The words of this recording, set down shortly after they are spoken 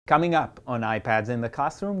Coming up on iPads in the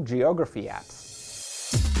Classroom, geography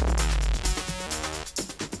apps.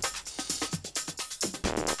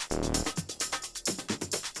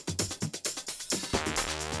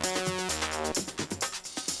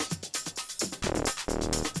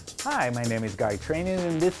 Hi, my name is Guy Trainin,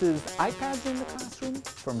 and this is iPads in the Classroom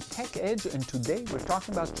from TechEdge, and today we're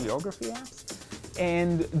talking about geography apps.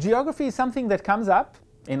 And geography is something that comes up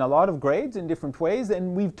in a lot of grades in different ways,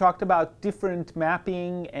 and we've talked about different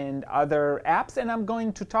mapping and other apps, and I'm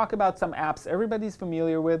going to talk about some apps everybody's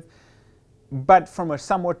familiar with, but from a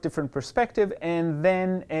somewhat different perspective, and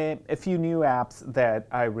then a few new apps that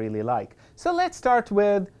I really like. So let's start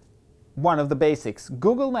with one of the basics.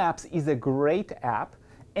 Google Maps is a great app.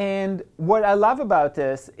 And what I love about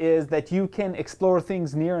this is that you can explore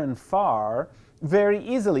things near and far very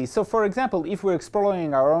easily. So for example, if we're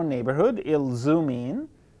exploring our own neighborhood, it'll zoom in,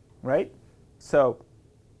 right? So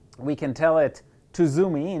we can tell it to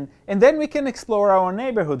zoom in, and then we can explore our own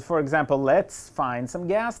neighborhood. For example, let's find some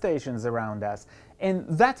gas stations around us. And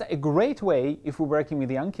that's a great way if we're working with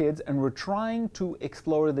young kids and we're trying to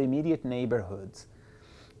explore the immediate neighborhoods.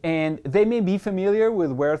 And they may be familiar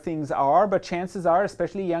with where things are, but chances are,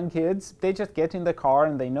 especially young kids, they just get in the car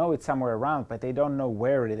and they know it's somewhere around, but they don't know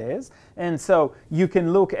where it is. And so you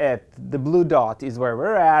can look at the blue dot is where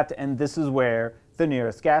we're at, and this is where the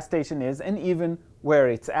nearest gas station is, and even where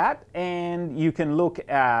it's at. And you can look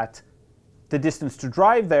at the distance to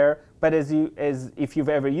drive there, but as if you've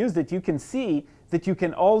ever used it, you can see that you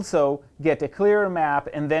can also get a clearer map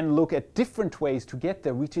and then look at different ways to get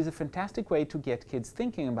there, which is a fantastic way to get kids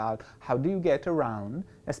thinking about how do you get around,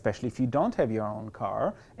 especially if you don't have your own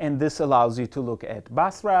car. And this allows you to look at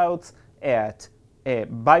bus routes, at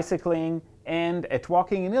bicycling, and at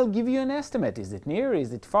walking, and it'll give you an estimate. Is it near?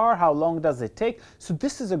 Is it far? How long does it take? So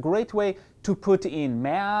this is a great way to put in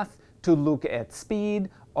math, to look at speed,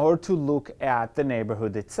 or to look at the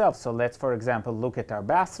neighborhood itself. So let's, for example, look at our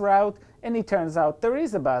bus route, and it turns out there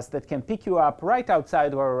is a bus that can pick you up right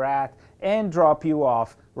outside where we're at and drop you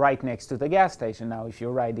off right next to the gas station. Now, if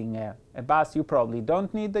you're riding a bus, you probably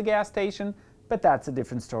don't need the gas station, but that's a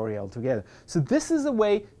different story altogether. So this is a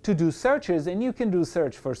way to do searches, and you can do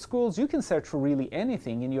search for schools. You can search for really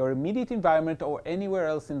anything in your immediate environment or anywhere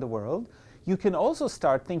else in the world. You can also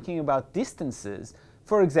start thinking about distances.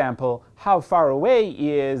 For example, how far away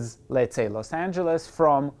is, let's say, Los Angeles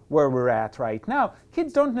from where we're at right now?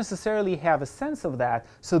 Kids don't necessarily have a sense of that,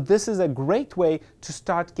 so this is a great way to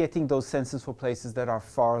start getting those senses for places that are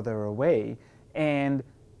farther away and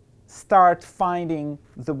start finding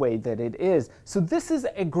the way that it is. So this is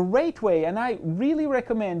a great way, and I really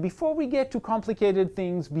recommend, before we get to complicated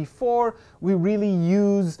things, before we really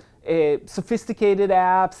use sophisticated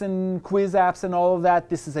apps and quiz apps and all of that,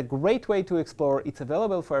 this is a great way to explore. It's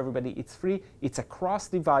available for everybody. It's free. It's across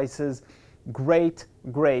devices. Great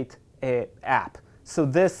app. So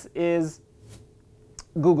this is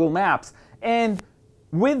Google Maps. And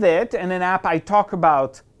with it, and an app I talk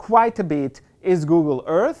about quite a bit, is Google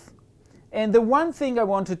Earth. And the one thing I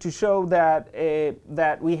wanted to show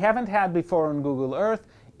that we haven't had before on Google Earth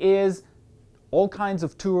is all kinds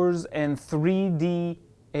of tours and 3D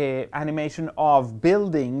animation of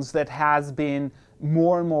buildings that has been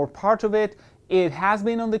more and more part of it. It has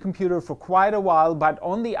been on the computer for quite a while, but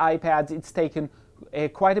on the iPads it's taken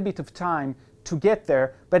quite a bit of time to get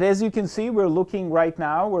there. But as you can see, we're looking right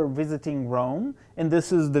now, we're visiting Rome, and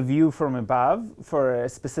this is the view from above for a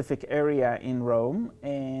specific area in Rome.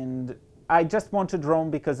 And I just wanted Rome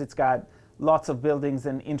because it's got lots of buildings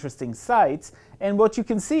and interesting sites. And what you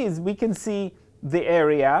can see is we can see the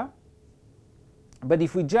area. But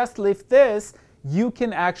if we just lift this, you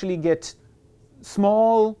can actually get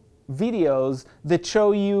small videos that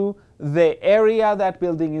show you the area that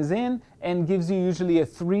building is in and gives you usually a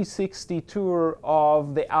 360 tour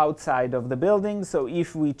of the outside of the building. So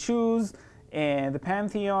if we choose the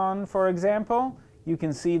Pantheon, for example, you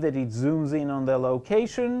can see that it zooms in on the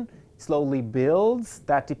location, slowly builds.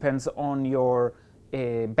 That depends on your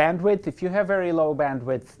bandwidth. If you have very low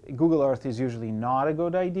bandwidth, Google Earth is usually not a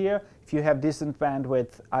good idea. If you have decent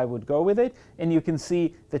bandwidth, I would go with it. And you can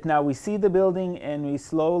see that now we see the building and we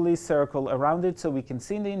slowly circle around it, so we can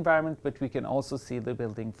see the environment, but we can also see the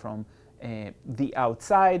building from the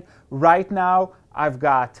outside. Right now, I've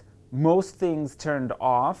got most things turned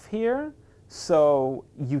off here, so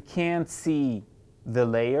you can't see the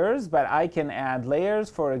layers, but I can add layers.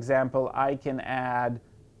 For example, I can add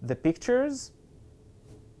the pictures,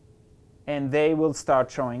 and they will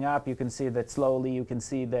start showing up. You can see that slowly. You can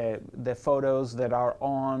see the photos that are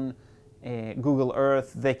on Google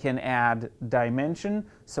Earth. They can add dimension,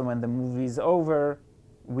 so when the movie's over,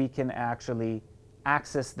 we can actually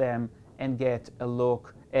access them and get a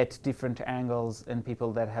look at different angles and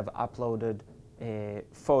people that have uploaded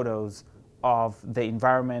photos of the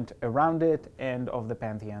environment around it and of the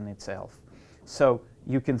Pantheon itself. So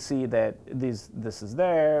you can see that this is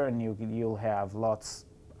there, and you'll have lots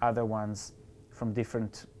other ones from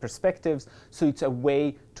different perspectives. So it's a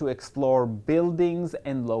way to explore buildings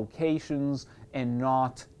and locations and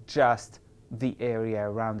not just the area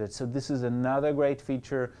around it. So this is another great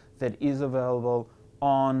feature that is available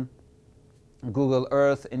on Google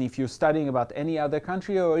Earth. And if you're studying about any other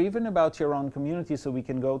country or even about your own community, so we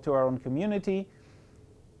can go to our own community,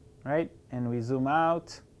 right? And we zoom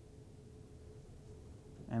out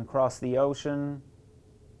and cross the ocean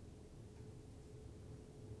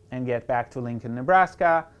and get back to Lincoln,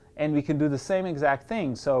 Nebraska. And we can do the same exact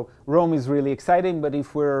thing. So Rome is really exciting, but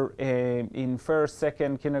if we're in first,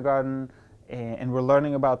 second, kindergarten, and we're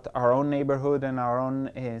learning about our own neighborhood and our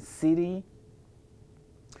own city,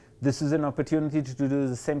 this is an opportunity to do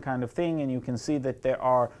the same kind of thing. And you can see that there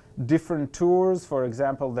are different tours. For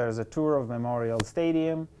example, there's a tour of Memorial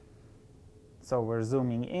Stadium. So we're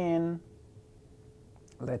zooming in.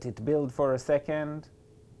 Let it build for a second.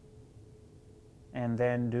 And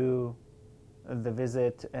then do the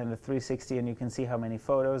visit and the 360, and you can see how many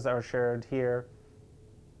photos are shared here.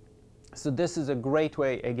 So this is a great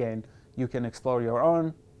way. Again, you can explore your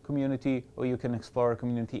own community, or you can explore a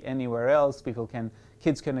community anywhere else.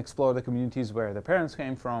 Kids can explore the communities where the parents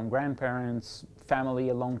came from, grandparents, family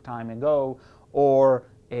a long time ago, or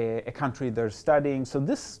a country they're studying. So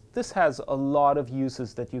this has a lot of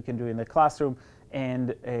uses that you can do in the classroom.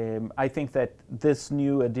 And I think that this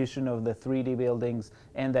new addition of the 3D buildings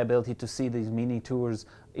and the ability to see these mini tours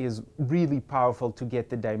is really powerful to get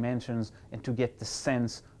the dimensions and to get the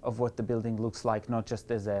sense of what the building looks like, not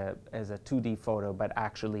just as a 2D photo, but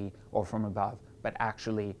actually, or from above, but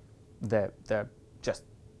actually just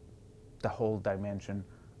the whole dimension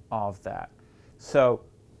of that. So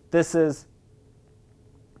this is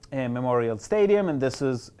a Memorial Stadium, and this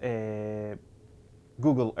is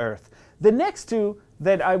Google Earth. The next two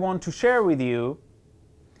that I want to share with you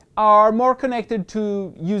are more connected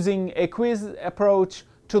to using a quiz approach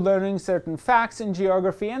to learning certain facts in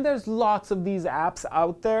geography, and there's lots of these apps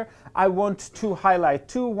out there. I want to highlight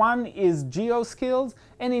two. One is GeoSkills,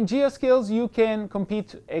 and in GeoSkills you can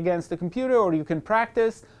compete against the computer, or you can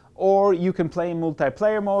practice, or you can play in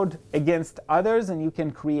multiplayer mode against others, and you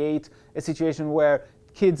can create a situation where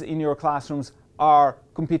kids in your classrooms are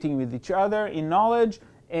competing with each other in knowledge.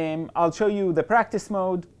 I'll show you the practice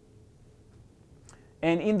mode.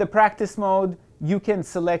 And in the practice mode, you can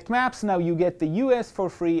select maps. Now you get the US for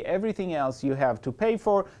free. Everything else you have to pay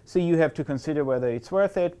for. So you have to consider whether it's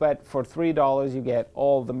worth it. But for $3, you get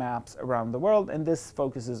all the maps around the world. And this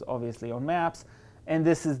focuses obviously on maps. And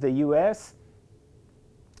this is the US.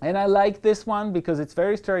 And I like this one because it's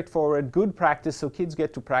very straightforward, good practice. So kids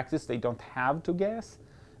get to practice. They don't have to guess.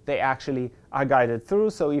 They actually are guided through.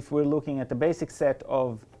 So if we're looking at the basic set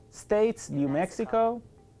of states, New Mexico,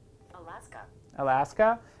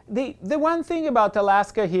 Alaska. The one thing about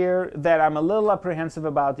Alaska here that I'm a little apprehensive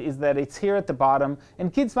about is that it's here at the bottom,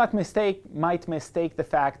 and kids might mistake the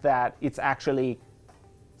fact that it's actually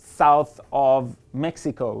south of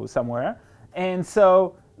Mexico somewhere. And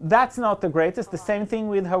so that's not the greatest. The same thing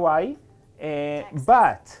with Hawaii.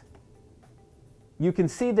 But you can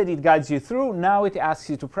see that it guides you through. Now it asks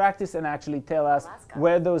you to practice and actually tell us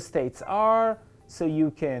where those states are. So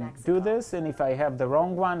you can do this. And if I have the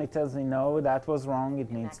wrong one, it tells me, no, that was wrong.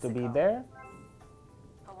 It needs to be there.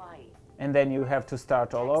 Hawaii. And then you have to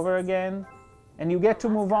start all over again. And you get to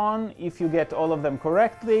move on. If you get all of them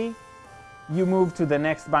correctly, you move to the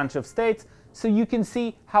next bunch of states. So you can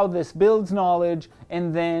see how this builds knowledge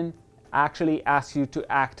and then actually asks you to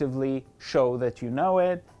actively show that you know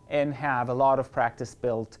it and have a lot of practice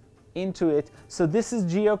built into it. So this is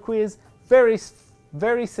GeoQuiz,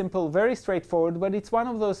 very simple, very straightforward, but it's one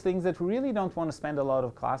of those things that we really don't want to spend a lot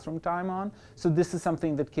of classroom time on. So this is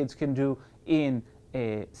something that kids can do in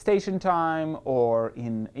station time or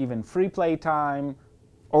in even free play time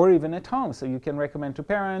or even at home. So you can recommend to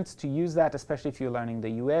parents to use that, especially if you're learning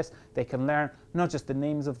the US. They can learn not just the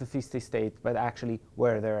names of the 50 states, but actually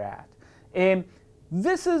where they're at.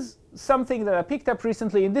 This is something that I picked up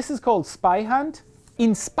recently, and this is called Spy Hunt.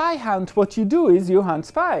 In Spy Hunt, what you do is you hunt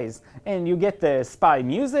spies, and you get the spy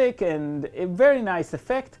music and a very nice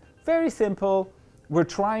effect. Very simple. We're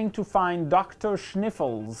trying to find Dr.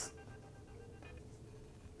 Schniffles.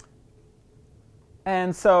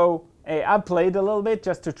 And so I played a little bit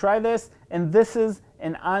just to try this, and this is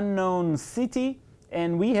an unknown city,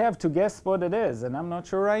 and we have to guess what it is, and I'm not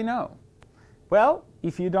sure I know. Well,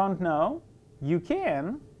 if you don't know, you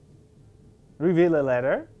can reveal a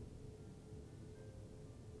letter.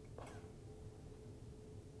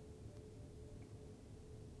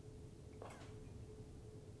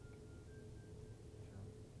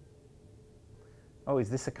 Oh, is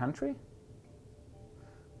this a country?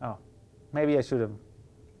 Oh, maybe I should have.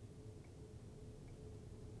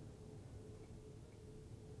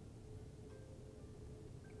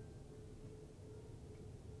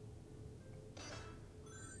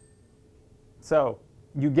 So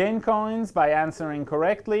you gain coins by answering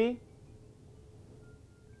correctly.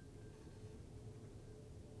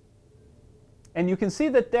 And you can see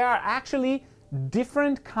that there are actually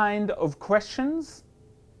different kind of questions.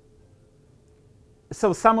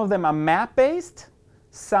 So some of them are map-based,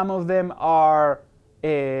 some of them are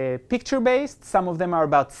picture-based, some of them are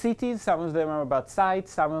about cities, some of them are about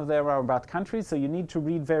sites, some of them are about countries. So you need to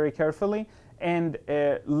read very carefully and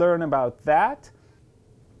learn about that.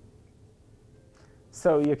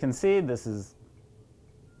 So you can see this is.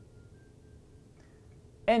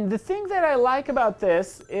 And the thing that I like about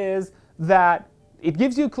this is that it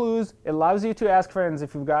gives you clues, it allows you to ask friends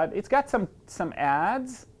if you've got, it's got some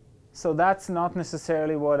ads. So that's not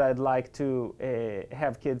necessarily what I'd like to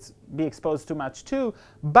have kids be exposed too much to.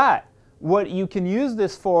 But what you can use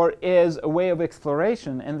this for is a way of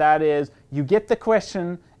exploration, and that is you get the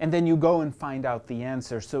question and then you go and find out the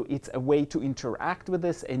answer. So it's a way to interact with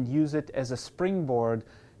this and use it as a springboard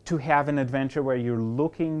to have an adventure where you're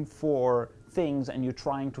looking for things and you're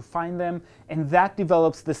trying to find them, and that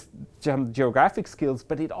develops this geographic skills,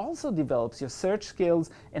 but it also develops your search skills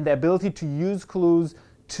and the ability to use clues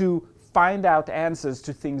to find out answers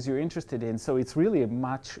to things you're interested in. So it's really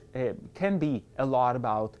can be a lot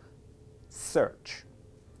about search.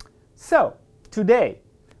 So today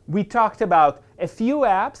we talked about a few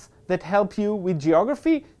apps that help you with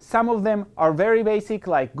geography. Some of them are very basic,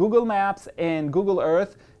 like Google Maps and Google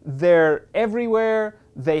Earth. They're everywhere.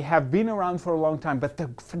 They have been around for a long time, but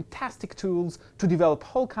they're fantastic tools to develop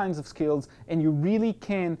whole kinds of skills, and you really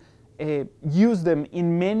can use them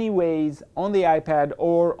in many ways on the iPad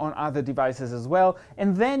or on other devices as well.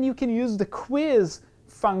 And then you can use the quiz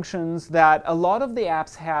functions that a lot of the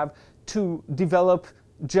apps have to develop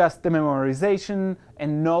just the memorization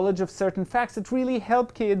and knowledge of certain facts that really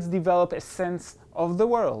help kids develop a sense of the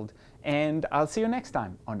world. And I'll see you next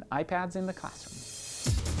time on iPads in the Classroom.